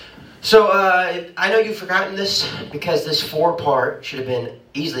So I know you've forgotten this because this 4-part should have been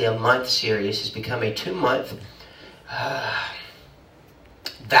easily a month series. Has become a 2-month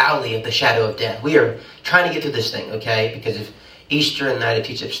valley of the shadow of death. We are trying to get through this thing, okay? Because of Easter and I had to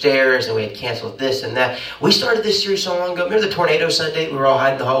teach upstairs and we had canceled this and that. We started this series so long ago. Remember the tornado Sunday? We were all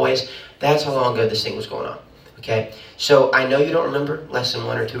hiding in the hallways. That's how long ago this thing was going on, okay? So I know you don't remember lesson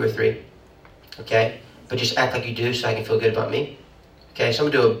 1 or 2 or 3, okay? But just act like you do so I can feel good about me. Okay, so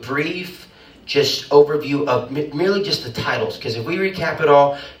I'm going to do a brief just overview of merely just the titles, because if we recap it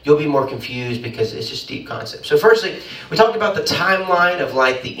all, you'll be more confused because it's just deep concepts. So firstly, we talked about the timeline of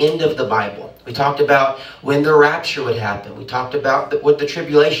like the end of the Bible. We talked about when the rapture would happen. We talked about what the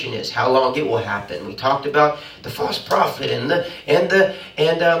tribulation is, how long it will happen. We talked about the false prophet and the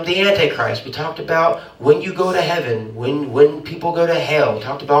Antichrist. We talked about when you go to heaven, when people go to hell. We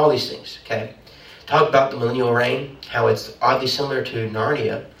talked about all these things, okay? Talked about the millennial reign, how it's oddly similar to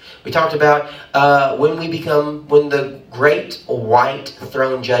Narnia. We talked about when the great white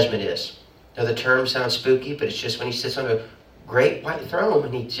throne judgment is. Now the term sounds spooky, but it's just when he sits on a great white throne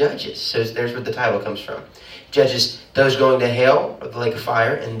and he judges. So there's where the title comes from. Judges those going to hell, or the lake of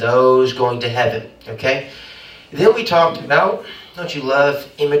fire, and those going to heaven. Okay? Then we talked about, don't you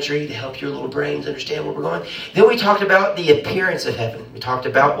love imagery to help your little brains understand where we're going? Then we talked about the appearance of heaven. We talked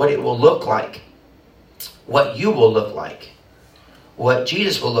about what it will look like. What you will look like. What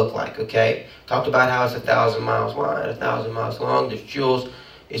Jesus will look like, okay? Talked about how it's 1,000 miles wide, 1,000 miles long. There's jewels.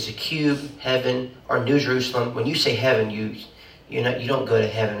 It's a cube, heaven, or New Jerusalem. When you say heaven, you don't go to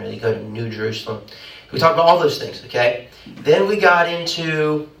heaven, really. You go to New Jerusalem. We talked about all those things, okay? Then we got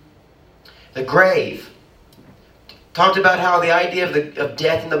into the grave. Talked about how the idea of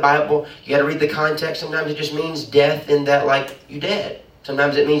death in the Bible, you got to read the context. Sometimes it just means death in that, like, you're dead.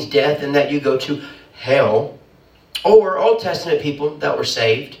 Sometimes it means death in that you go to hell. Or Old Testament people that were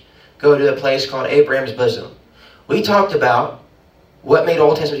saved go to a place called Abraham's bosom. We talked about what made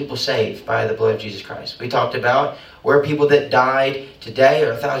Old Testament people saved by the blood of Jesus Christ. We talked about where people that died today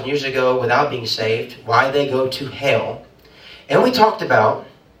or 1,000 years ago without being saved, why they go to hell. And we talked about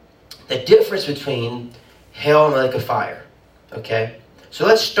the difference between hell and the lake of fire. Okay? So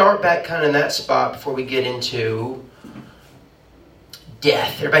let's start back kind of in that spot before we get into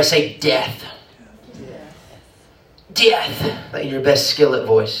death. Everybody say death. Death, like your best skillet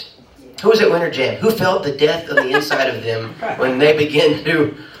voice. Who was at Winter Jam? Who felt the death on the inside of them when they began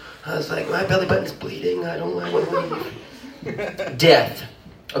to? I was like, my belly button's bleeding. I want to leave. Death.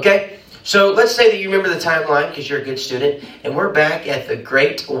 Okay, so let's say that you remember the timeline because you're a good student, and we're back at the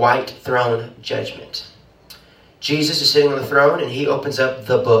great white throne judgment. Jesus is sitting on the throne, and he opens up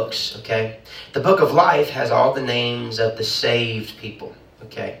the books. Okay, the book of life has all the names of the saved people.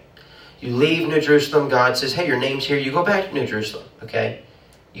 Okay. You leave New Jerusalem, God says, hey, your name's here. You go back to New Jerusalem, okay?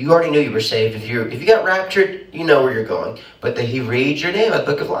 You already knew you were saved. If you got raptured, you know where you're going. But he reads your name, a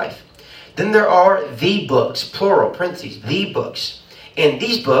book of life. Then there are the books, plural, parentheses, the books. And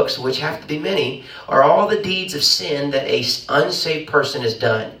these books, which have to be many, are all the deeds of sin that an unsaved person has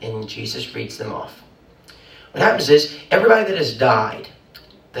done. And Jesus reads them off. What happens is, everybody that has died,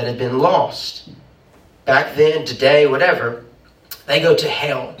 that had been lost, back then, today, whatever, they go to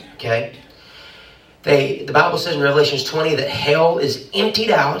hell, okay? The Bible says in Revelation 20 that hell is emptied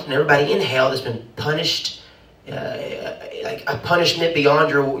out, and everybody in hell has been punished, like a punishment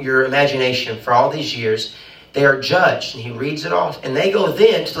beyond your imagination for all these years. They are judged, and he reads it off, and they go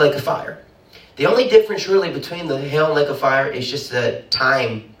then to the lake of fire. The only difference really between the hell and lake of fire is just the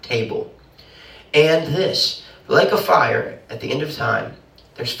timetable. And this, the lake of fire, at the end of time,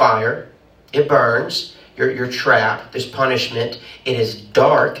 there's fire, it burns, you're trapped. There's punishment. It is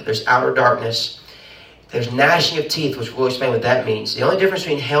dark. There's outer darkness. There's gnashing of teeth, which we'll explain what that means. The only difference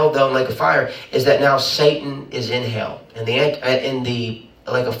between hell, though, and lake of fire is that now Satan is in hell, in the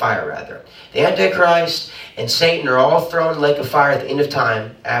lake of fire, rather. The Antichrist and Satan are all thrown in the lake of fire at the end of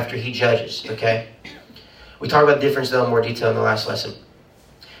time after he judges. Okay, we talked about the difference, though, in more detail in the last lesson.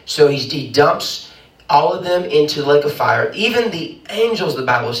 So he dumps all of them into the lake of fire. Even the angels, the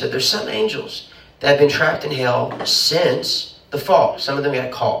Bible said, there's some angels that have been trapped in hell since the fall. Some of them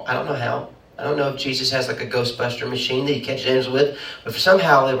got caught. I don't know how. I don't know if Jesus has like a Ghostbuster machine that he catches angels with, but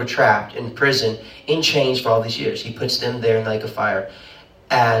somehow they were trapped in prison, in chains for all these years. He puts them there in the lake of fire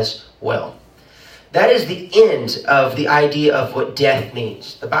as well. That is the end of the idea of what death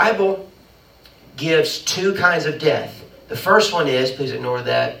means. The Bible gives 2 kinds of death. The first one is, please ignore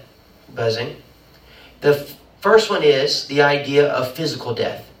that buzzing. The first one is the idea of physical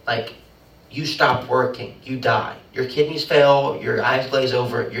death, like you stop working, you die. Your kidneys fail, your eyes glaze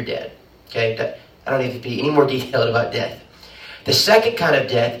over, you're dead. Okay? I don't need to be any more detailed about death. The second kind of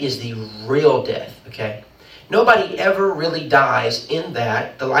death is the real death, okay? Nobody ever really dies in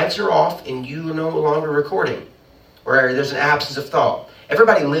that. The lights are off and you are no longer recording, or there's an absence of thought.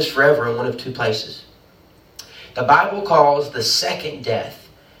 Everybody lives forever in one of two places. The Bible calls the second death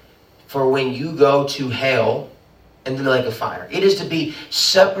for when you go to hell and the lake of fire. It is to be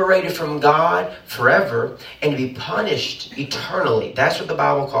separated from God forever and to be punished eternally. That's what the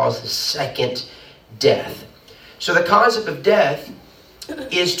Bible calls the second death. So the concept of death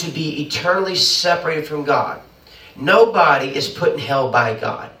is to be eternally separated from God. Nobody is put in hell by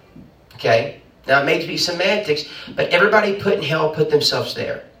God. Okay? Now it may be semantics, but everybody put in hell put themselves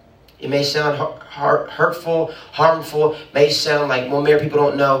there. It may sound hurtful, harmful, may sound like, well, maybe people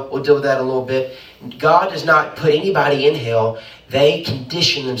don't know. We'll deal with that in a little bit. God does not put anybody in hell. They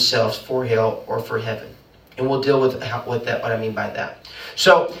condition themselves for hell or for heaven. And we'll deal with what I mean by that.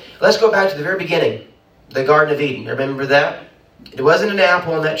 So let's go back to the very beginning. The Garden of Eden. Remember that? It wasn't an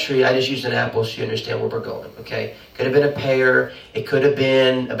apple on that tree. I just used an apple so you understand where we're going. Okay? Could have been a pear. It could have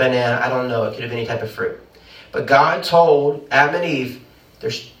been a banana. I don't know. It could have been any type of fruit. But God told Adam and Eve,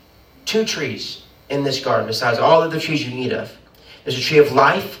 there's 2 trees in this garden besides all of the trees you can eat of. There's a tree of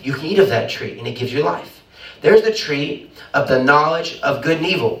life. You can eat of that tree and it gives you life. There's the tree of the knowledge of good and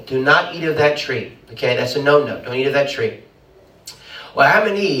evil. Do not eat of that tree. Okay? That's a no-no. Don't eat of that tree. Well, Adam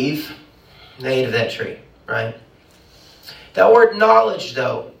and Eve, they ate of that tree, right? That word knowledge,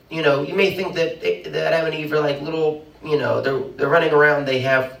 though, you may think that Adam and Eve are like little, they're running around. They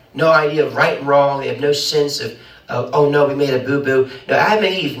have no idea of right and wrong. They have no sense of, oh no, we made a boo-boo. No, Adam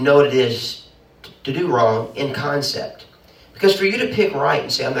and Eve know what it is to do wrong in concept. Because for you to pick right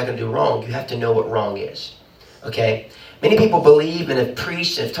and say, I'm not going to do wrong, you have to know what wrong is. Okay? Many people believe and have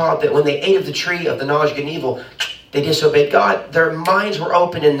preached and have taught that when they ate of the tree of the knowledge of good and evil, they disobeyed God. Their minds were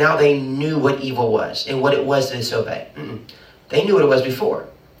open and now they knew what evil was and what it was to disobey. They knew what it was before.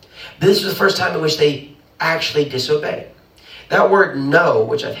 But this was the first time in which they actually disobeyed. That word know,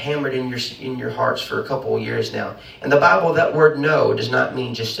 which I've hammered in your hearts for a couple of years now. In the Bible, that word know does not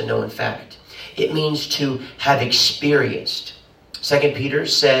mean just to know in fact. It means to have experienced. 2 Peter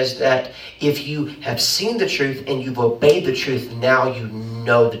says that if you have seen the truth and you've obeyed the truth, now you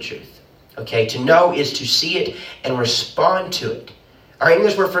know the truth. Okay, to know is to see it and respond to it. Our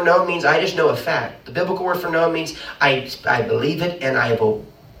English word for know means I just know a fact. The biblical word for know means I believe it and I have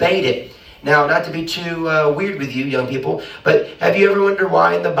obeyed it. Now, not to be too weird with you, young people, but have you ever wondered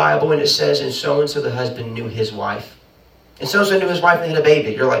why in the Bible when it says, and so the husband knew his wife? And so knew his wife and had a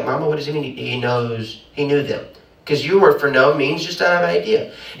baby. You're like, Mama, what does he mean? He knew them. Because your word for know means just to have an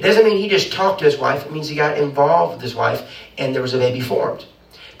idea. It doesn't mean he just talked to his wife. It means he got involved with his wife and there was a baby formed.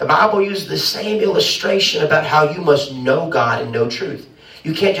 The Bible uses the same illustration about how you must know God and know truth.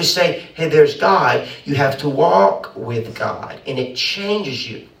 You can't just say, hey, there's God. You have to walk with God, and it changes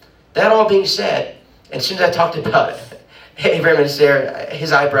you. That all being said, and as soon as I talked about it, hey, Raymond Sarah,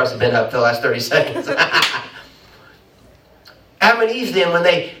 his eyebrows have been up for the last 30 seconds. Adam and Eve then, when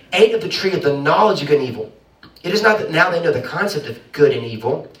they ate of the tree of the knowledge of good and evil, it is not that now they know the concept of good and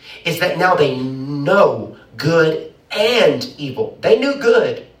evil. It's that now they know good and evil. They knew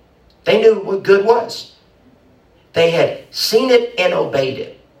good. They knew what good was. They had seen it and obeyed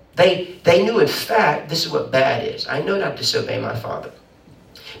it. They knew, in fact, this is what bad is. I know not to disobey my Father.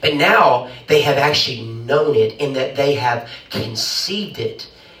 But now they have actually known it in that they have conceived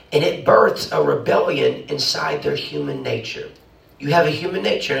it. And it births a rebellion inside their human nature. You have a human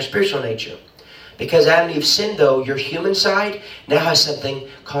nature and a spiritual nature. Because Adam and Eve sinned, though, your human side now has something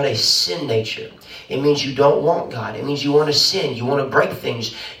called a sin nature. It means you don't want God. It means you want to sin. You want to break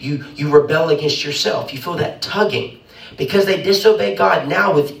things. You rebel against yourself. You feel that tugging. Because they disobey God,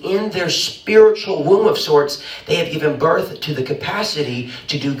 now within their spiritual womb of sorts, they have given birth to the capacity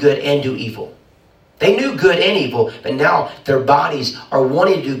to do good and do evil. They knew good and evil, but now their bodies are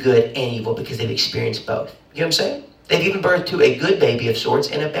wanting to do good and evil because they've experienced both. You know what I'm saying? They've given birth to a good baby of sorts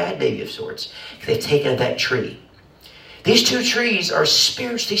and a bad baby of sorts. They've taken that tree. These 2 trees are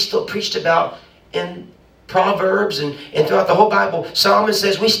spiritually still preached about in Proverbs and throughout the whole Bible. Solomon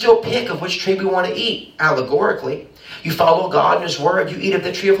says we still pick of which tree we want to eat, allegorically. You follow God and His Word, you eat of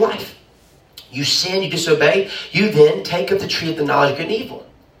the tree of life. You sin, you disobey, you then take of the tree of the knowledge of good and evil.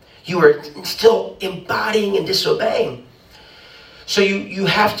 You are still embodying and disobeying. So you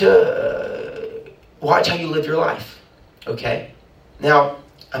have to watch how you live your life. Okay? Now,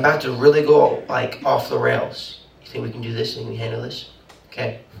 I'm about to really go like off the rails. You think we can do this? Think we can handle this?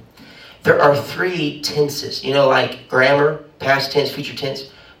 Okay. There are 3 tenses. Like grammar, past tense, future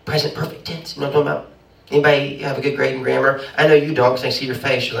tense, present perfect tense. You know what I'm talking about? Anybody have a good grade in grammar? I know you don't because I see your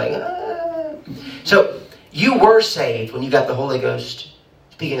face. You're like, ah. So, You were saved when you got the Holy Ghost,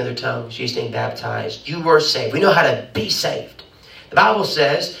 speaking other tongues, you being baptized. You were saved. We know how to be saved. The Bible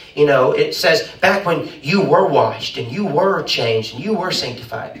says, it says back when you were washed and you were changed and you were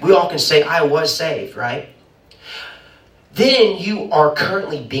sanctified. We all can say, I was saved, right? Then you are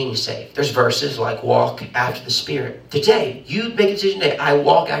currently being saved. There's verses like walk after the Spirit. Today, you make a decision today. I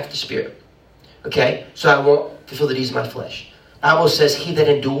walk after the Spirit. Okay? So I won't fulfill the deeds of my flesh. The Bible says, he that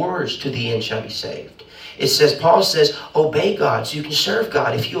endures to the end shall be saved. It says, Paul says, obey God so you can serve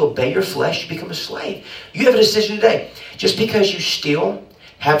God. If you obey your flesh, you become a slave. You have a decision today. Just because you still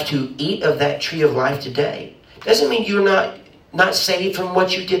have to eat of that tree of life today, doesn't mean you're not saved from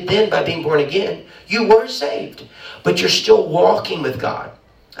what you did then by being born again. You were saved, but you're still walking with God.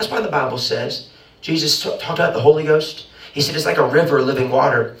 That's why the Bible says, Jesus talked about the Holy Ghost. He said it's like a river of living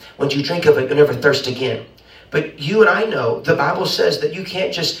water. When you drink of it, you'll never thirst again. But you and I know the Bible says that you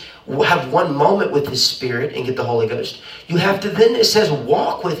can't just have one moment with His Spirit and get the Holy Ghost. You have to then, it says,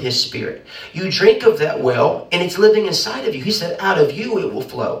 walk with His Spirit. You drink of that well and it's living inside of you. He said, out of you it will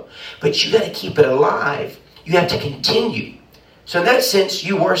flow. But you got to keep it alive. You have to continue. So in that sense,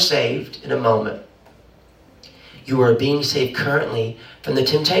 you were saved in a moment. You are being saved currently from the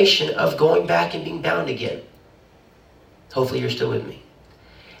temptation of going back and being bound again. Hopefully you're still with me.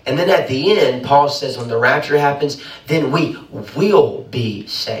 And then at the end, Paul says when the rapture happens, then we will be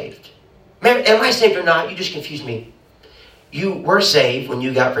saved. Man, am I saved or not? You just confused me. You were saved when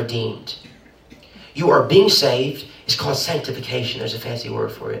you got redeemed. You are being saved. It's called sanctification. There's a fancy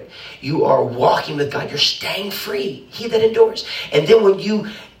word for it. You are walking with God. You're staying free. He that endures. And then when you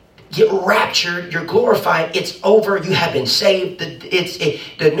get raptured, you're glorified. It's over. You have been saved.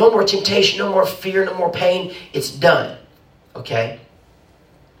 No more temptation, no more fear, no more pain. It's done. Okay?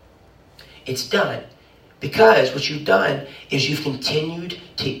 It's done. Because what you've done is you've continued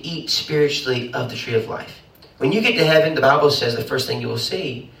to eat spiritually of the tree of life. When you get to heaven, the Bible says the first thing you will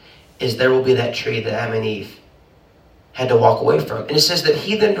see is there will be that tree that Adam and Eve had to walk away from. And it says that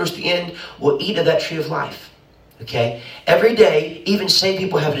he that endures to the end will eat of that tree of life. Okay? Every day, even saved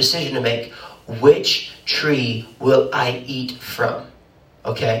people have a decision to make. Which tree will I eat from?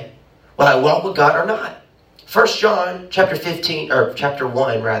 Okay? Will I walk with God or not? 1 John chapter 15, or chapter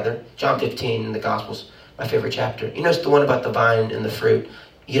 1 rather, John 15 in the Gospels, my favorite chapter. You know, it's the one about the vine and the fruit.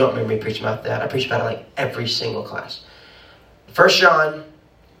 You don't remember me preaching about that. I preach about it like every single class. 1 John,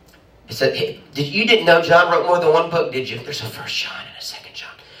 it said, you didn't know John wrote more than one book, did you? There's a 1 John and a 2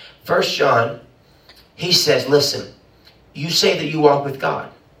 John. 1 John, he says, listen, you say that you walk with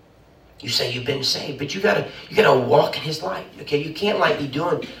God. You say you've been saved, but you gotta walk in His light. Okay, you can't be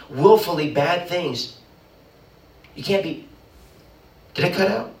doing willfully bad things. You can't be... Did I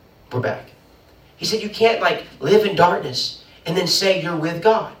cut out? We're back. He said you can't live in darkness and then say you're with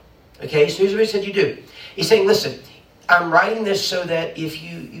God. Okay, so here's what he said you do. He's saying, listen, I'm writing this so that if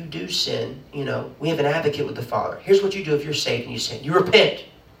you do sin, we have an advocate with the Father. Here's what you do if you're saved and you sin. You repent,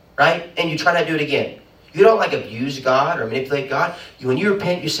 right? And you try not to do it again. You don't abuse God or manipulate God. When you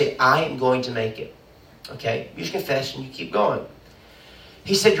repent, you say, I am going to make it. Okay? You just confess and you keep going.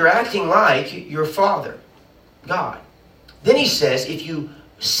 He said you're acting like your Father, God. Then he says if you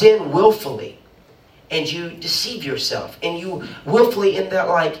sin willfully and you deceive yourself and you willfully in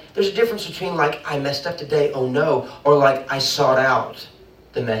that there's a difference between I messed up today, oh no, or I sought out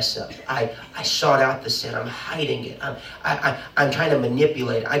the mess up. I sought out the sin. I'm hiding it. I'm trying to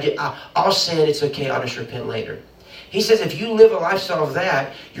manipulate it. I'll sin. It's okay. I'll just repent later. He says if you live a lifestyle of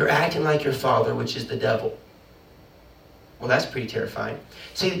that, you're acting like your father, which is the devil. Well, that's pretty terrifying.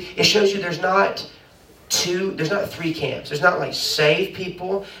 See, it shows you there's not three camps. There's not saved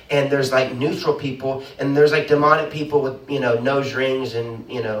people, and there's neutral people, and there's demonic people with nose rings and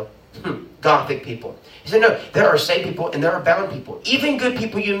gothic people. He said no, there are saved people and there are bound people. Even good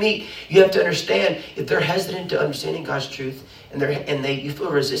people you meet, you have to understand if they're hesitant to understanding God's truth and you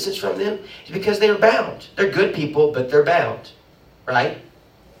feel resistance from them, it's because they are bound. They're good people, but they're bound, right?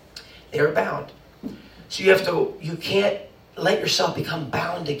 They are bound. So you can't let yourself become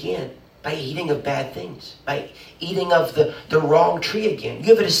bound again by eating of bad things, by eating of the wrong tree again.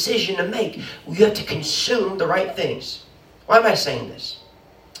 You have a decision to make. You have to consume the right things. Why am I saying this?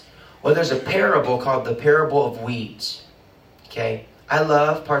 Well, there's a parable called the parable of weeds. Okay? I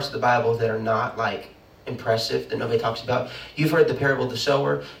love parts of the Bible that are not impressive, that nobody talks about. You've heard the parable of the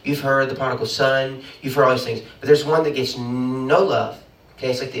sower. You've heard the prodigal son. You've heard all these things. But there's one that gets no love.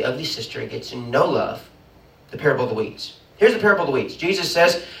 Okay? It's like the ugly sister. It gets no love. The parable of the weeds. Here's the parable of the weeds. Jesus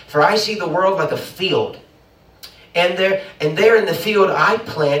says, for I see the world like a field. And there in the field I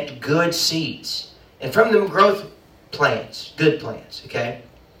plant good seeds. And from them growth plants, good plants, okay?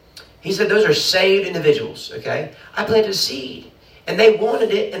 He said those are saved individuals, okay? I planted a seed, and they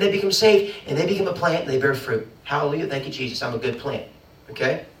wanted it, and they become saved, and they become a plant, and they bear fruit. Hallelujah, thank you, Jesus, I'm a good plant,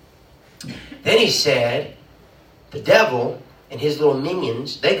 okay? Then he said, the devil and his little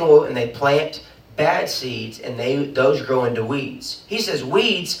minions, they go and they plant bad seeds, and those grow into weeds. He says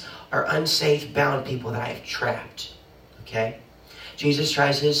weeds are unsafe, bound people that I have trapped, okay? Jesus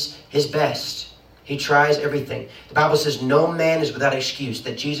tries his best. He tries everything. The Bible says no man is without excuse,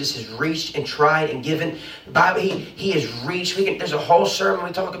 that Jesus has reached and tried and given. The Bible, he has reached. There's a whole sermon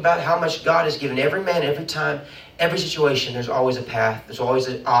we talk about how much God has given every man, every time, every situation. There's always a path. There's always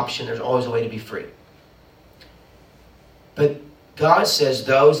an option. There's always a way to be free. But God says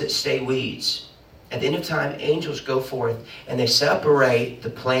those that stay weeds, at the end of time, angels go forth and they separate the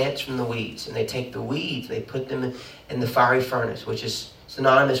plants from the weeds. And they take the weeds, they put them in the fiery furnace, which is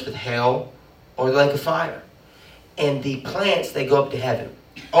synonymous with hell or the lake of fire. And the plants, they go up to heaven.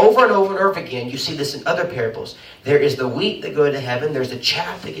 Over and over and over again, you see this in other parables. There is the wheat that goes to heaven. There's the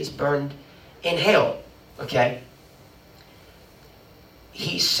chaff that gets burned in hell. Okay?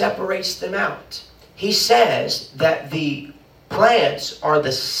 He separates them out. He says that the plants are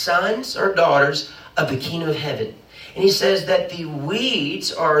the sons or daughters of the kingdom of heaven. And he says that the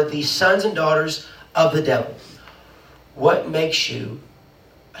weeds are the sons and daughters of the devil. What makes you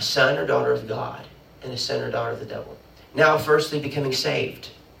a son or daughter of God and a son or daughter of the devil? Now, firstly, becoming saved,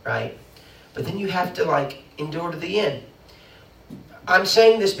 right? But then you have to, endure to the end. I'm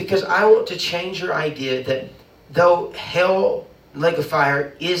saying this because I want to change your idea that though hell, lake of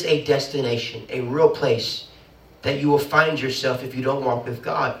fire, is a destination, a real place that you will find yourself if you don't walk with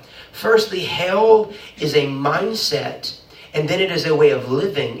God. Firstly, hell is a mindset, and then it is a way of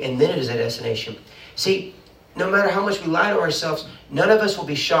living, and then it is a destination. See, no matter how much we lie to ourselves, none of us will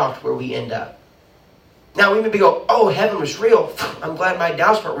be shocked where we end up. Now, we maybe go, oh, heaven was real. I'm glad my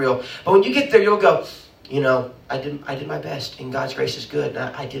doubts weren't real. But when you get there, you'll go, I did my best, and God's grace is good.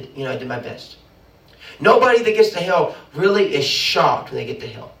 And I did my best. Nobody that gets to hell really is shocked when they get to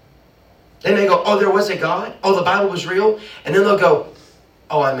hell. Then they go, oh, there was a God? Oh, the Bible was real? And then they'll go,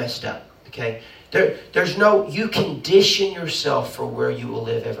 oh, I messed up. Okay? You condition yourself for where you will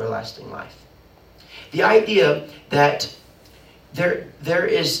live everlasting life. The idea that there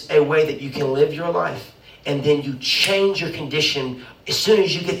is a way that you can live your life, and then you change your condition as soon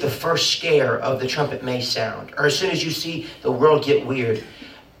as you get the first scare of the trumpet may sound, or as soon as you see the world get weird.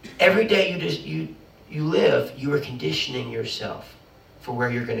 Every day you live, you are conditioning yourself for where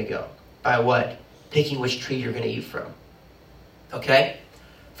you're going to go. By what? Picking which tree you're going to eat from. Okay?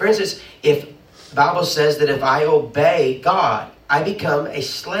 For instance, if the Bible says that if I obey God, I become a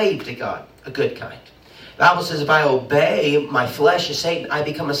slave to God, a good kind. The Bible says if I obey my flesh to Satan, I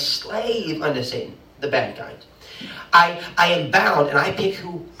become a slave unto Satan, the bad kind. I am bound, and I pick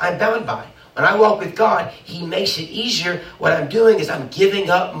who I'm bound by. When I walk with God, He makes it easier. What I'm doing is I'm giving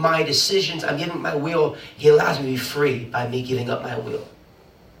up my decisions. I'm giving up my will. He allows me to be free by me giving up my will.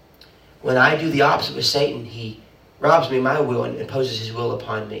 When I do the opposite with Satan, he robs me of my will and imposes his will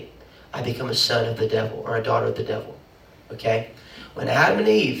upon me. I become a son of the devil or a daughter of the devil. Okay? When Adam and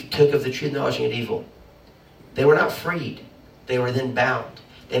Eve took of the tree of knowledge and evil, they were not freed. They were then bound.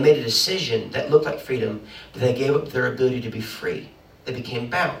 They made a decision that looked like freedom, but they gave up their ability to be free. They became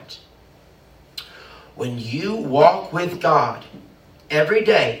bound. When you walk with God every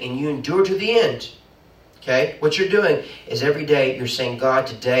day and you endure to the end, okay, what you're doing is every day you're saying, God,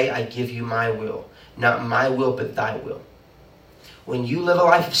 today I give you my will. Not my will, but thy will. When you live a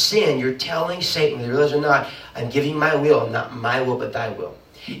life of sin, you're telling Satan, whether you realize it or not, I'm giving my will, not my will, but thy will.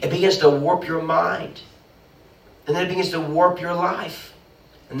 It begins to warp your mind. And then it begins to warp your life.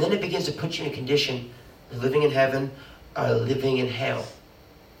 And then it begins to put you in a condition of living in heaven or living in hell.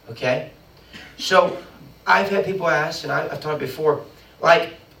 Okay? So, I've had people ask, and I've taught before,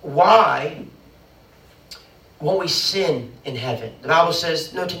 why won't we sin in heaven? The Bible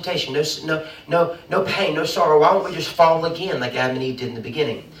says no temptation, no pain, no sorrow. Why won't we just fall again like Adam and Eve did in the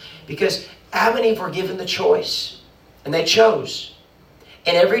beginning? Because Adam and Eve were given the choice, and they chose.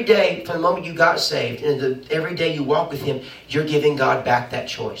 And every day, from the moment you got saved, and every day you walk with Him, you're giving God back that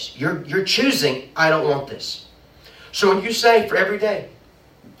choice. You're choosing, I don't want this. So when you say for every day,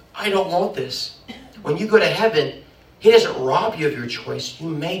 I don't want this, when you go to heaven, He doesn't rob you of your choice. You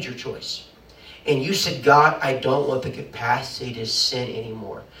made your choice. And you said, God, I don't want the capacity to sin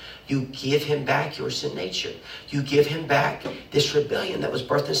anymore. You give Him back your sin nature. You give Him back this rebellion that was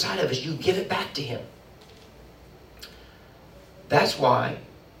birthed inside of us. You give it back to Him. That's why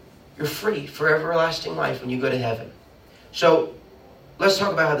you're free for everlasting life when you go to heaven. So, let's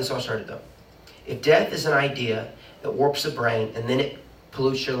talk about how this all started, though. If death is an idea that warps the brain, and then it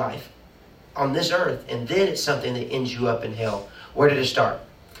pollutes your life on this earth. And then it's something that ends you up in hell. Where did it start?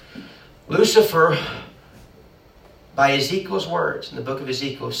 Lucifer, by Ezekiel's words in the book of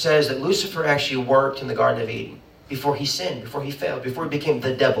Ezekiel, says that Lucifer actually worked in the Garden of Eden before he sinned, before he failed, before he became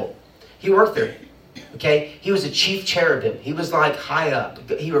the devil. He worked there. Okay? He was a chief cherubim. He was like high up.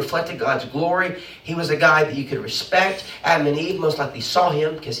 He reflected God's glory. He was a guy that you could respect. Adam and Eve most likely saw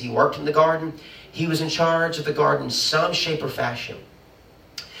him because he worked in the garden. He was in charge of the garden in some shape or fashion.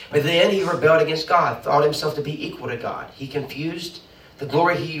 But then he rebelled against God, thought himself to be equal to God. He confused the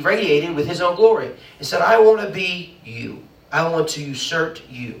glory he radiated with his own glory and said, I want to be you. I want to usurp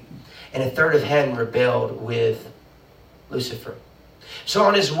you. And a third of heaven rebelled with Lucifer. So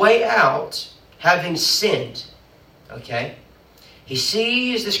on his way out, having sinned, okay, he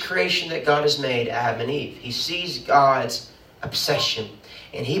sees this creation that God has made, Adam and Eve. He sees God's obsession.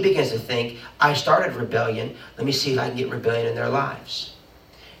 And he begins to think, I started rebellion. Let me see if I can get rebellion in their lives.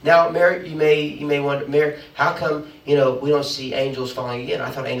 Now, Mary, you may wonder, Mary, how come, we don't see angels falling again?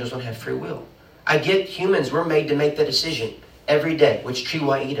 I thought angels don't have free will. I get humans, we're made to make the decision every day, which tree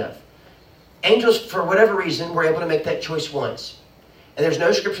will I eat of. Angels, for whatever reason, were able to make that choice once. And there's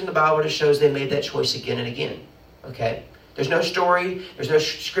no scripture in the Bible that shows they made that choice again and again. Okay? There's no story, there's no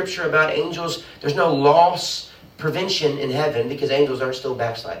scripture about angels, there's no loss prevention in heaven because angels aren't still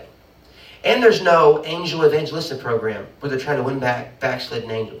backsliding. And there's no angel evangelistic program where they're trying to win back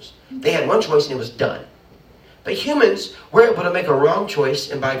backslidden angels. They had one choice and it was done. But humans were able to make a wrong choice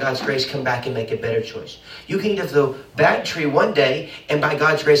and by God's grace come back and make a better choice. You can eat of the bad tree one day and by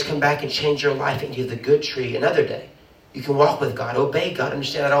God's grace come back and change your life and eat of the good tree another day. You can walk with God, obey God,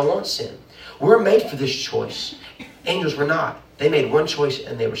 understand I don't want sin. We're made for this choice. Angels were not. They made one choice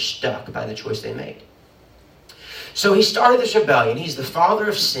and they were stuck by the choice they made. So he started this rebellion. He's the father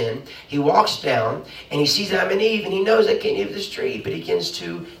of sin. He walks down and he sees Adam and Eve and he knows they can't eat of this tree, but he begins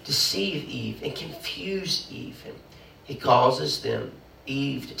to deceive Eve and confuse Eve. And he causes them,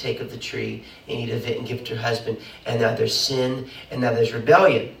 Eve, to take of the tree and eat of it and give it to her husband. And now there's sin and now there's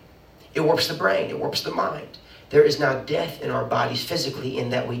rebellion. It warps the brain. It warps the mind. There is now death in our bodies physically in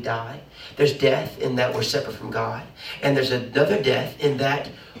that we die. There's death in that we're separate from God. And there's another death in that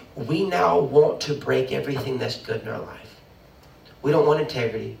we now want to break everything that's good in our life. We don't want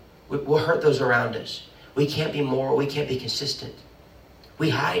integrity. We'll hurt those around us. We can't be moral. We can't be consistent. We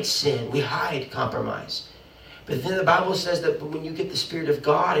hide sin. We hide compromise. But then the Bible says that when you get the Spirit of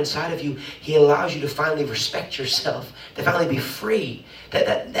God inside of you, He allows you to finally respect yourself, to finally be free.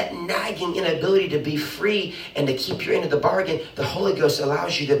 That nagging inability to be free and to keep your end of the bargain, the Holy Ghost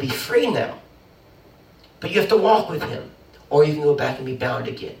allows you to be free now. But you have to walk with Him, or you can go back and be bound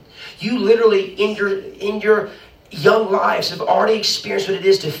again. You literally, in your young lives, have already experienced what it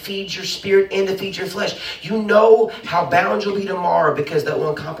is to feed your spirit and to feed your flesh. You know how bound you'll be tomorrow because that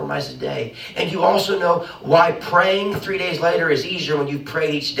one compromise a day. And you also know why praying 3 days later is easier when you've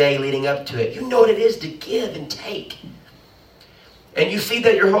prayed each day leading up to it. You know what it is to give and take. And you feed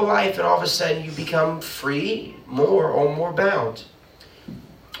that your whole life, and all of a sudden you become free, more bound.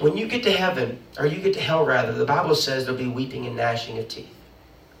 When you get to heaven, or you get to hell rather, the Bible says there'll be weeping and gnashing of teeth.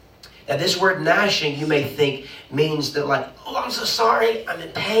 Now this word gnashing, you may think, means that like, oh, I'm so sorry, I'm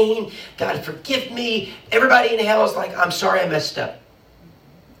in pain, God forgive me. Everybody in hell is like, I'm sorry I messed up.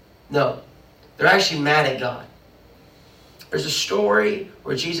 No, they're actually mad at God. There's a story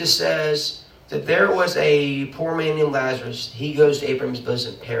where Jesus says that there was a poor man named Lazarus. He goes to Abraham's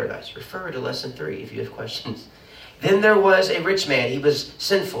bosom, paradise. Refer to lesson 3 if you have questions. Then there was a rich man. He was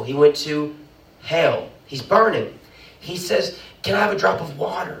sinful. He went to hell. He's burning. He says, can I have a drop of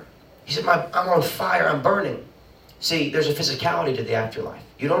water? He said, I'm on fire. I'm burning. See, there's a physicality to the afterlife.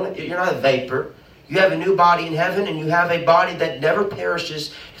 You're not a vapor. You have a new body in heaven, and you have a body that never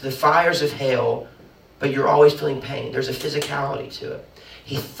perishes to the fires of hell, but you're always feeling pain. There's a physicality to it.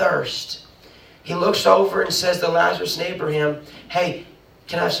 He thirsts. He looks over and says to Lazarus and Abraham, hey,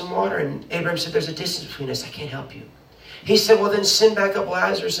 can I have some water? And Abraham said, there's a distance between us. I can't help you. He said, well, then send back up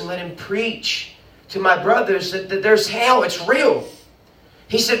Lazarus and let him preach to my brothers that there's hell. It's real.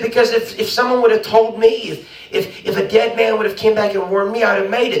 He said, because if someone would have told me, if a dead man would have came back and warned me, I'd have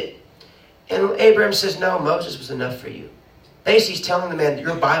made it. And Abraham says, no, Moses was enough for you. Basically, he's telling the man that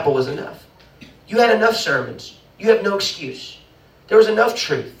your Bible was enough. You had enough sermons. You have no excuse. There was enough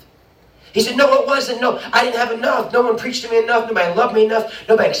truth. He said, no, it wasn't. No, I didn't have enough. No one preached to me enough. Nobody loved me enough.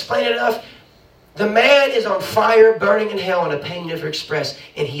 Nobody explained it enough. The man is on fire, burning in hell in a pain never expressed,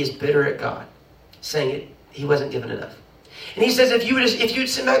 and he is bitter at God, saying he wasn't given enough. And he says, if you'd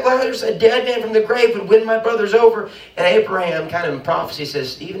send back Lazarus, a dead man from the grave would win my brothers over. And Abraham, kind of in prophecy,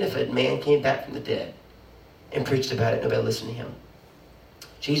 says, even if a man came back from the dead and preached about it, nobody listened to him.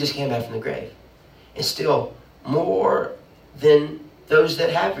 Jesus came back from the grave. And still, more than those that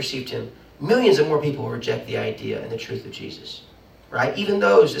have received him, millions of more people will reject the idea and the truth of Jesus. Right? Even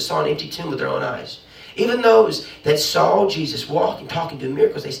those that saw an empty tomb with their own eyes. Even those that saw Jesus walking, talking, doing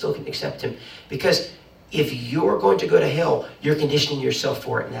miracles, they still couldn't accept him. Because if you're going to go to hell, you're conditioning yourself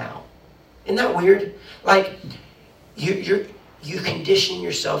for it now. Isn't that weird? Like, you condition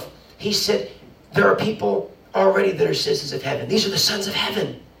yourself. He said, there are people already that are citizens of heaven. These are the sons of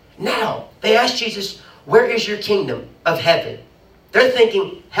heaven. Now, they asked Jesus, where is your kingdom of heaven? They're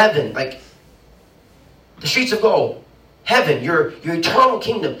thinking heaven, like the streets of gold. Heaven, your eternal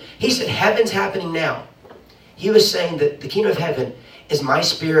kingdom. He said, heaven's happening now. He was saying that the kingdom of heaven is my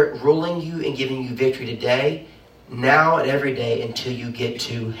spirit ruling you and giving you victory today, now and every day until you get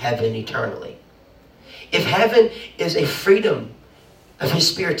to heaven eternally. If heaven is a freedom of his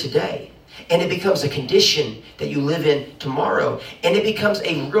spirit today, and it becomes a condition that you live in tomorrow, and it becomes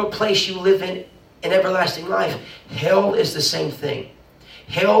a real place you live in everlasting life, hell is the same thing.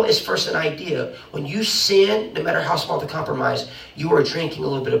 Hell is first an idea. When you sin, no matter how small the compromise, you are drinking a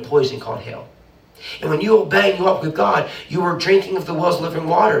little bit of poison called hell. And when you obey and you walk with God, you are drinking of the wells of living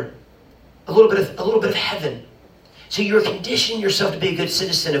water. A little bit of heaven. So you're conditioning yourself to be a good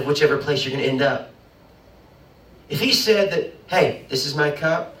citizen of whichever place you're going to end up. If he said that, hey, this is my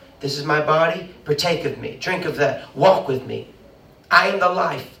cup, this is my body, partake of me, drink of that, walk with me. I am the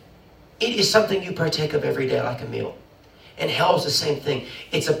life. It is something you partake of every day like a meal. And hell is the same thing.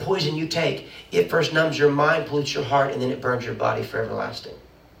 It's a poison you take. It first numbs your mind, pollutes your heart, and then it burns your body for everlasting.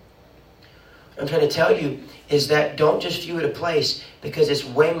 What I'm trying to tell you is that don't just view it a place, because it's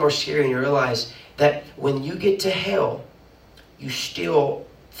way more scary, and you realize that when you get to hell, you still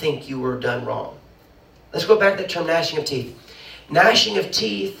think you were done wrong. Let's go back to the term gnashing of teeth. Gnashing of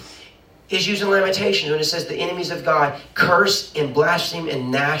teeth is used in Lamentations when it says the enemies of God curse and blaspheme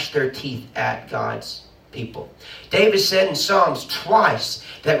and gnash their teeth at God's people. David said in Psalms twice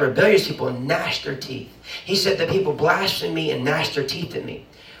that rebellious people gnash their teeth. He said that people blaspheme me and gnash their teeth at me.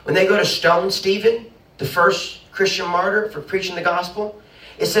 When they go to stone Stephen, the first Christian martyr for preaching the gospel,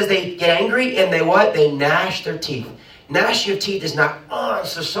 it says they get angry and they what? They gnash their teeth. Gnashing of teeth is not, oh, I'm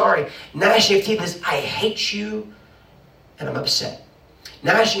so sorry. Gnashing of teeth is, I hate you and I'm upset.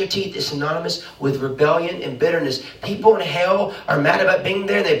 Gnashing of teeth is synonymous with rebellion and bitterness. People in hell are mad about being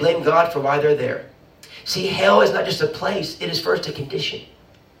there and they blame God for why they're there. See, hell is not just a place, it is first a condition.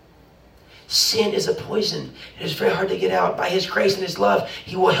 Sin is a poison. It is very hard to get out. By his grace and his love,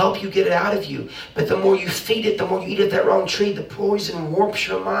 he will help you get it out of you. But the more you feed it, the more you eat of that wrong tree, the poison warps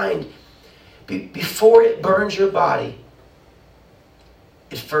your mind. Before it burns your body,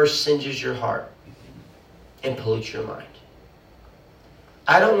 it first singes your heart and pollutes your mind.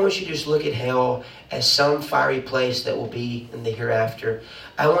 I don't want you to just look at hell as some fiery place that will be in the hereafter.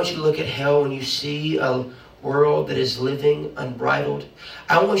 I want you to look at hell when you see a world that is living unbridled.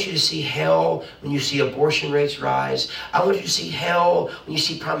 I want you to see hell when you see abortion rates rise. I want you to see hell when you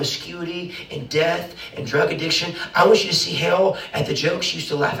see promiscuity and death and drug addiction. I want you to see hell at the jokes you used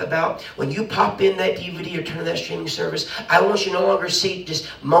to laugh about. When you pop in that DVD or turn on that streaming service, I want you to no longer see just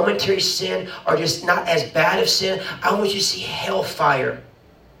momentary sin or just not as bad of sin. I want you to see hellfire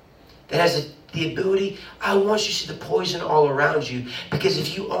that has the ability. I want you to see the poison all around you, because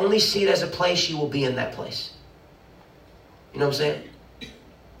if you only see it as a place, you will be in that place. You know what I'm saying?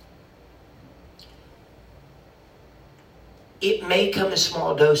 It may come in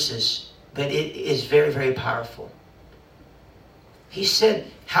small doses, but it is very, very powerful. He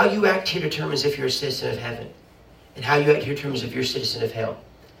said, how you act here determines if you're a citizen of heaven, and how you act here determines if you're a citizen of hell.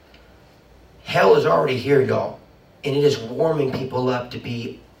 Hell is already here, y'all, and it is warming people up to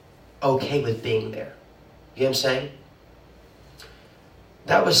be okay with being there. You know what I'm saying?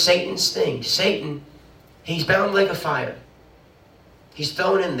 That was Satan's thing. Satan, he's bound in the lake of fire. He's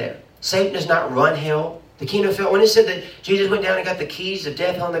thrown in there. Satan does not run hell. The kingdom of hell, when it said that Jesus went down and got the keys of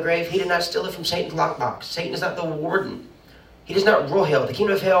death, hell, and the grave, he did not steal it from Satan's lockbox. Satan is not the warden. He does not rule hell. The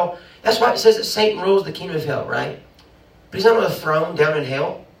kingdom of hell, that's why it says that Satan rules the kingdom of hell, right? But he's not on a throne down in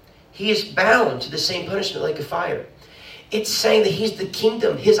hell. He is bound to the same punishment, lake of fire. It's saying that he's the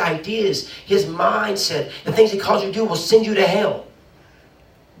kingdom, his ideas, his mindset, the things he calls you to do will send you to hell.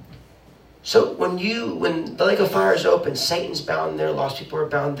 So when the lake of fire is open, Satan's bound there, lost people are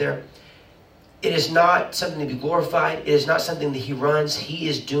bound there. It is not something to be glorified. It is not something that he runs. He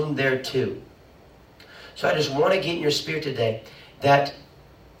is doomed there too. So I just want to get in your spirit today that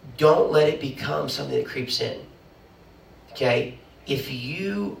don't let it become something that creeps in. Okay? If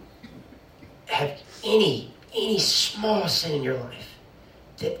you have any small sin in your life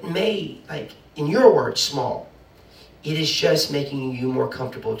that may, like in your words, small, It is just making you more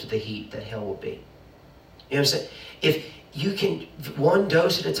comfortable to the heat that hell will be. You know what I'm saying? If you can, one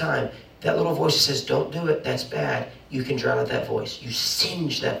dose at a time, that little voice that says, don't do it, that's bad, you can drown out that voice. You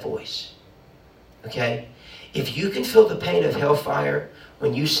singe that voice. Okay? If you can feel the pain of hellfire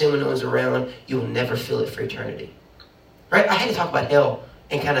when you sin when no one's around, you will never feel it for eternity. Right? I had to talk about hell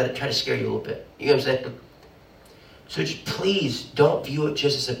and kind of try to scare you a little bit. You know what I'm saying? So just please don't view it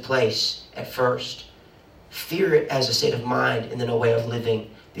just as a place at first. Fear it as a state of mind and then a way of living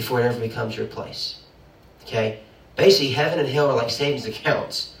before it ever becomes your place. Okay? Basically, heaven and hell are like savings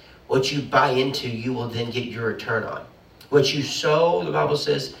accounts. What you buy into, you will then get your return on. What you sow, the Bible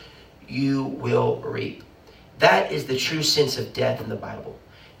says, you will reap. That is the true sense of death in the Bible.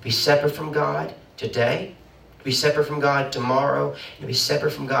 Be separate from God today, be separate from God tomorrow, and be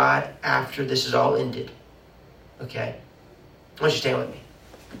separate from God after this is all ended. Okay? Why don't you stand with me?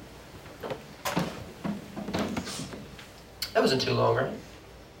 That wasn't too long, right?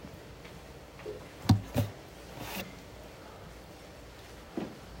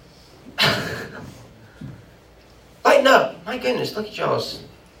 Lighten up. My goodness, look at y'all's,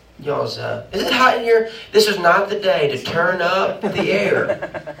 is it hot in here? This is not the day to turn up the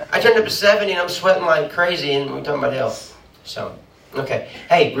air. I turned up to 70 and I'm sweating like crazy and we're talking about hell. So, okay.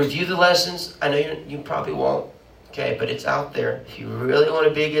 Hey, review the lessons. I know you probably won't. Okay, but it's out there. If you really want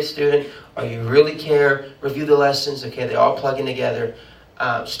to be a good student or you really care, review the lessons. Okay, they all plug in together.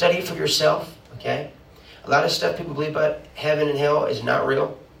 Study for yourself. Okay, a lot of stuff people believe about heaven and hell is not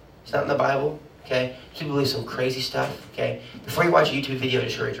real. It's not in the Bible. Okay, people believe some crazy stuff. Okay, before you watch a YouTube video,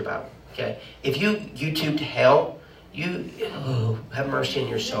 just read your Bible. Okay, if you YouTubed hell, have mercy on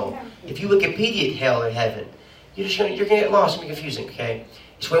your soul. If you Wikipedia hell or heaven, you're gonna get lost and be confusing. Okay,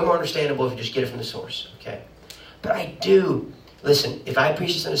 it's way more understandable if you just get it from the source. Okay. But I do. Listen, if I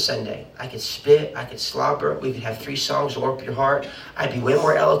preach this on a Sunday, I could spit, I could slobber, we could have 3 songs to warm up your heart. I'd be way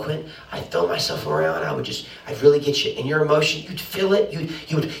more eloquent. I'd throw myself around. I'd really get you in your emotion. You'd feel it.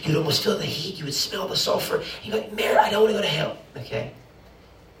 You'd almost feel the heat. You would smell the sulfur. You'd be like, man, I don't want to go to hell. Okay?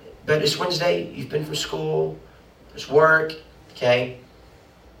 But it's Wednesday. You've been from school. There's work. Okay?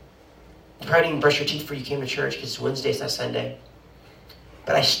 You probably didn't brush your teeth before you came to church because it's Wednesday, it's not Sunday.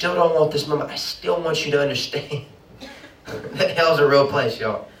 But I still don't want this moment. I still want you to understand that hell's a real place,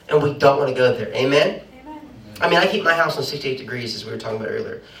 y'all. And we don't want to go there. Amen? Amen? I mean, I keep my house on 68 degrees, as we were talking about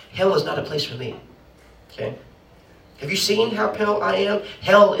earlier. Hell is not a place for me. Okay? Have you seen how pale I am?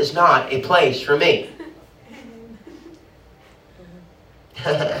 Hell is not a place for me.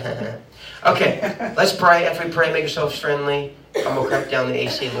 Okay, let's pray. After we pray, make yourselves friendly. I'm going to crack down the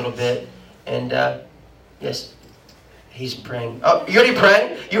AC a little bit. And, yes. He's praying. Oh, you already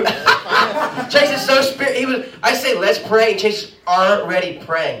praying? Chase is so spirit. I say let's pray, and Chase is already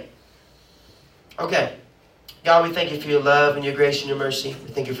praying. Okay. God, we thank you for your love and your grace and your mercy. We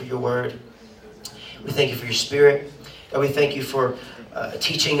thank you for your word. We thank you for your spirit. God, we thank you for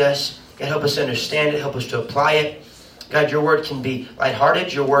teaching us. God, help us to understand it. Help us to apply it. God, your word can be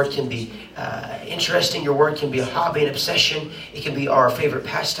lighthearted. Your word can be interesting. Your word can be a hobby, an obsession. It can be our favorite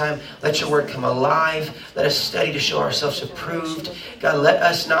pastime. Let your word come alive. Let us study to show ourselves approved. God, let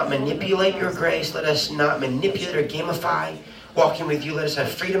us not manipulate your grace. Let us not manipulate or gamify walking with you. Let us have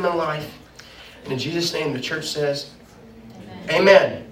freedom in life. And in Jesus' name, the church says, Amen. Amen.